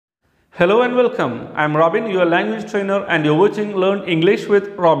Hello and welcome. I am Robin, your language trainer, and you're watching Learn English with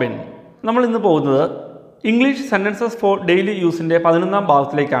Robin. നമ്മൾ ഇന്ന് പോകുന്നത് English sentences four daily യൂസിൻ്റെ 11ാം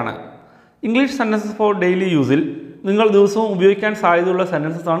ഭാഗത്തിലേക്കാണ്. English sentences four daily യൂസിൽ നിങ്ങൾ ദിവസവും ഉപയോഗിക്കാൻ സാധ്യതയുള്ള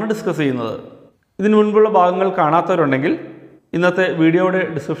sentences ആണ് discuss ചെയ്യുന്നത്. ഇതിനു മുൻപുള്ള ഭാഗങ്ങൾ കാണാത്തവരുണ്ടെങ്കിൽ ഇന്നത്തെ വീഡിയോയുടെ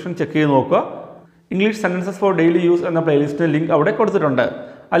ഡിസ്ക്രിപ്ഷൻ ചെക്ക് ചെയ്ത് നോക്കുക. English sentences four daily use എന്ന പ്ലേലിസ്റ്റിൻ്റെ ലിങ്ക് അവിടെ കൊടുത്തിട്ടുണ്ട്.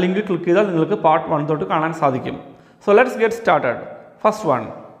 ആ ലിങ്ക് ക്ലിക്ക് ചെയ്താൽ നിങ്ങൾക്ക് പാർട്ട് 1 തൊട്ട് കാണാൻ സാധിക്കും. So let's get started. First one,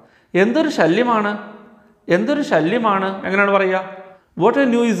 എന്തൊരു ശല്യമാണ്, എന്തൊരു ശല്യമാണ് എങ്ങനെയാണ് പറയുക? What A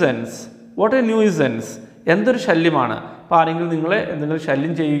nuisance, what A nuisance, എന്തൊരു ശല്യമാണ്. അപ്പോൾ ആരെങ്കിലും നിങ്ങളെ എന്തെങ്കിലും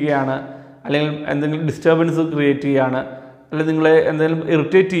ശല്യം ചെയ്യുകയാണ്, അല്ലെങ്കിൽ എന്തെങ്കിലും ഡിസ്റ്റർബൻസ് ക്രിയേറ്റ് ചെയ്യുകയാണ്, അല്ലെങ്കിൽ നിങ്ങളെ എന്തെങ്കിലും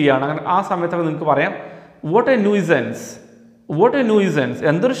ഇറിറ്റേറ്റ് ചെയ്യുകയാണ്, അങ്ങനെ ആ സമയത്തൊക്കെ നിങ്ങൾക്ക് പറയാം what A nuisance, what A nuisance,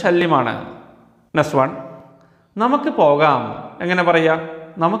 എന്തൊരു ശല്യമാണ്. നെക്സ്റ്റ് വൺ, നമുക്ക് പോകാം, എങ്ങനെ പറയുക?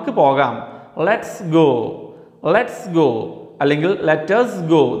 നമുക്ക് പോകാം. ലെറ്റ്സ് ഗോ, ലെറ്റ്സ് ഗോ, അല്ലെങ്കിൽ ലെറ്റസ്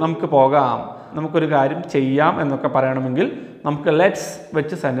ഗോ, നമുക്ക് പോകാം. നമുക്കൊരു കാര്യം ചെയ്യാം എന്നൊക്കെ പറയണമെങ്കിൽ നമുക്ക് ലെറ്റ്സ്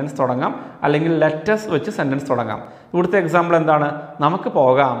വെച്ച് സെൻറ്റൻസ് തുടങ്ങാം, അല്ലെങ്കിൽ ലെറ്റസ് വെച്ച് സെൻറ്റൻസ് തുടങ്ങാം. ഇവിടുത്തെ എക്സാമ്പിൾ എന്താണ്? നമുക്ക്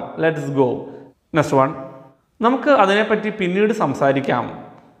പോകാം, ലെറ്റ്സ് ഗോ. നെക്സ്റ്റ് വൺ, നമുക്ക് അതിനെപ്പറ്റി പിന്നീട് സംസാരിക്കാം.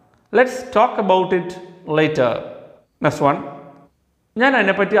 Let's talk about it later. Next one, ഞാൻ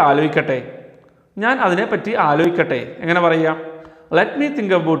അതിനെപ്പറ്റി ആലോചിക്കട്ടെ, ഞാൻ അതിനെപ്പറ്റി ആലോചിക്കട്ടെ, എങ്ങനെ പറയാം? Let me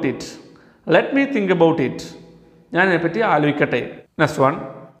think about it, let me think about it, ഞാൻ അതിനെപ്പറ്റി ആലോചിക്കട്ടെ. നെക്സ്റ്റ് വൺ,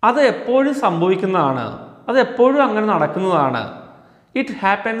 അത് എപ്പോഴും സംഭവിക്കുന്നതാണ്, അത് എപ്പോഴും അങ്ങനെ നടക്കുന്നതാണ്. It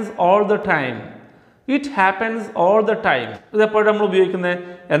happens all the time, it happens all the time. ഇതെപ്പോഴും നമ്മൾ ഉപയോഗിക്കുന്നത്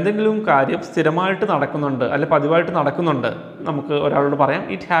എന്തെങ്കിലും കാര്യം സ്ഥിരമായിട്ട് നടക്കുന്നുണ്ട്, അല്ലെ പതിവായിട്ട് നടക്കുന്നുണ്ട്, നമുക്ക് ഒരാളോട് പറയാം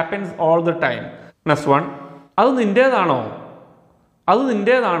it happens all the time. Next one, അത് നിൻ്റേതാണോ, അത്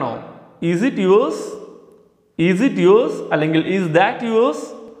നിൻ്റേതാണോ. Is it yours, is it yours, അല്ലെങ്കിൽ is that yours,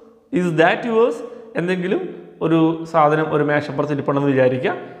 is that yours. എന്തെങ്കിലും ഒരു സാധനം ഒരു മേശപ്പുറത്ത് ഇരിപ്പുണ്ടെന്ന്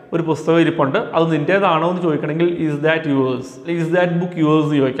വിചാരിക്കുക, ഒരു പുസ്തകം ഇരിപ്പുണ്ട്, അത് നിൻ്റേതാണോ എന്ന് ചോദിക്കണമെങ്കിൽ is that yours, is that book yours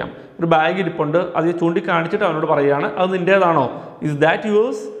എന്ന് ചോദിക്കാം. ഒരു ബാഗ് ഇരിപ്പുണ്ട്, അത് ചൂണ്ടിക്കാണിച്ചിട്ട് അവനോട് പറയുകയാണ് അത് നിൻ്റേതാണോ, ഈസ് ദാറ്റ്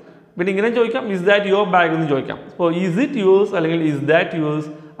യുവേഴ്സ്. പിന്നെ ഇങ്ങനെ ചോദിക്കാം ഈസ് ദാറ്റ് യുവർ ബാഗ് എന്ന് ചോദിക്കാം. അപ്പോൾ ഈസ് ഇറ്റ് യുവേഴ്സ് അല്ലെങ്കിൽ ഈസ് ദാറ്റ് യുവേഴ്സ്,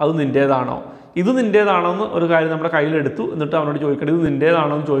 അത് നിൻ്റേതാണോ. ഇത് നിൻ്റേതാണോ എന്ന് ഒരു കാര്യം നമ്മുടെ കയ്യിലെടുത്തു, എന്നിട്ട് അവനോട് ചോദിക്കണം ഇത്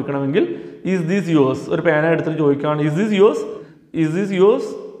നിൻ്റേതാണോ എന്ന് ചോദിക്കണമെങ്കിൽ ഈസ് ദീസ് യുവേഴ്സ്. ഒരു പേന എടുത്തിട്ട് ചോദിക്കുകയാണ് is these yours, is these yours.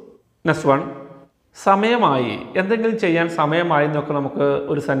 Next one, സമയമായി, എന്തെങ്കിലും ചെയ്യാൻ സമയമായി എന്നൊക്കെ നമുക്ക്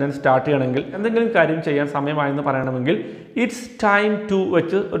ഒരു സെൻറ്റൻസ് സ്റ്റാർട്ട് ചെയ്യണമെങ്കിൽ, എന്തെങ്കിലും കാര്യം ചെയ്യാൻ സമയമായി എന്ന് പറയണമെങ്കിൽ ഇറ്റ്സ് ടൈം ടു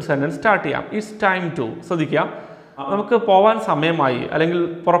വെച്ച് ഒരു സെൻറ്റൻസ് സ്റ്റാർട്ട് ചെയ്യാം. It's time to. ശ്രദ്ധിക്കുക, നമുക്ക് പോകാൻ സമയമായി അല്ലെങ്കിൽ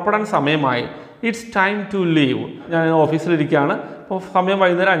പുറപ്പെടാൻ സമയമായി. It's time to leave. ഞാൻ ഓഫീസിലിരിക്കുകയാണ്, അപ്പോൾ സമയം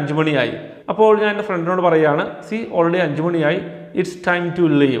വൈകുന്നേരം 5 മണിയായി. അപ്പോൾ ഞാൻ എൻ്റെ ഫ്രണ്ടിനോട് പറയുകയാണ് സി ഓൾറെഡി 5 മണിയായി, ഇറ്റ്സ് ടൈം ടു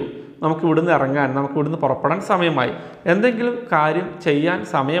ലീവ്. നമുക്ക് ഇവിടുന്ന് ഇറങ്ങാൻ, നമുക്ക് ഇവിടുന്ന് പുറപ്പെടാൻ സമയമായി. എന്തെങ്കിലും കാര്യം ചെയ്യാൻ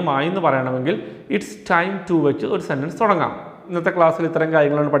സമയമായി എന്ന് പറയണമെങ്കിൽ ഇറ്റ്സ് ടൈം ടു വെച്ച് ഒരു സെൻറ്റൻസ് തുടങ്ങാം. ഇന്നത്തെ ക്ലാസ്സിൽ ഇത്തരം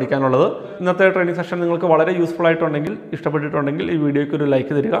കാര്യങ്ങളാണ് പഠിക്കാനുള്ളത്. ഇന്നത്തെ ട്രെയിനിങ് സെഷൻ നിങ്ങൾക്ക് വളരെ യൂസ്ഫുൾ ആയിട്ടുണ്ടെങ്കിൽ, ഇഷ്ടപ്പെട്ടിട്ടുണ്ടെങ്കിൽ ഈ വീഡിയോയ്ക്ക് ഒരു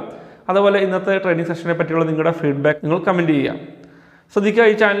ലൈക്ക് തരിക. അതുപോലെ ഇന്നത്തെ ട്രെയിനിങ് സെഷനെ പറ്റിയുള്ള നിങ്ങളുടെ ഫീഡ്ബാക്ക് നിങ്ങൾ കമൻറ്റ് ചെയ്യുക. ശ്രദ്ധിക്കുക,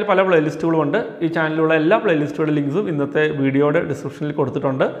 ഈ ചാനലിൽ പല പ്ലേലിസ്റ്റുകളുമുണ്ട്. ഈ ചാനലിലുള്ള എല്ലാ പ്ലേലിസ്റ്റുകളുടെ ലിങ്ക്സും ഇന്നത്തെ വീഡിയോയുടെ ഡിസ്ക്രിപ്ഷനിൽ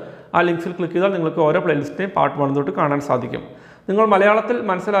കൊടുത്തിട്ടുണ്ട്. ആ ലിങ്ക്സിൽ ക്ലിക്ക് ചെയ്താൽ നിങ്ങൾക്ക് ഓരോ പ്ലേലിസ്റ്റിനെയും പാർട്ട് 1 തൊട്ട് കാണാൻ സാധിക്കും. നിങ്ങൾ മലയാളത്തിൽ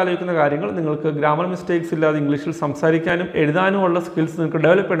മനസ്സിലാലോചിക്കുന്ന കാര്യങ്ങൾ നിങ്ങൾക്ക് ഗ്രാമർ മിസ്റ്റേക്സ് ഇല്ലാതെ ഇംഗ്ലീഷിൽ സംസാരിക്കാനും എഴുതാനുമുള്ള സ്കിൽസ് നിങ്ങൾക്ക്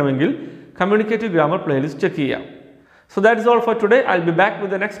ഡെവലപ്പ് ചെയ്യണമെങ്കിൽ കമ്മ്യൂണിക്കേറ്റീവ് ഗ്രാമർ പ്ലേലിസ്റ്റ് ചെക്ക് ചെയ്യാം. So that's all for today. I'll be back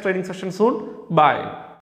with the next training session soon. Bye.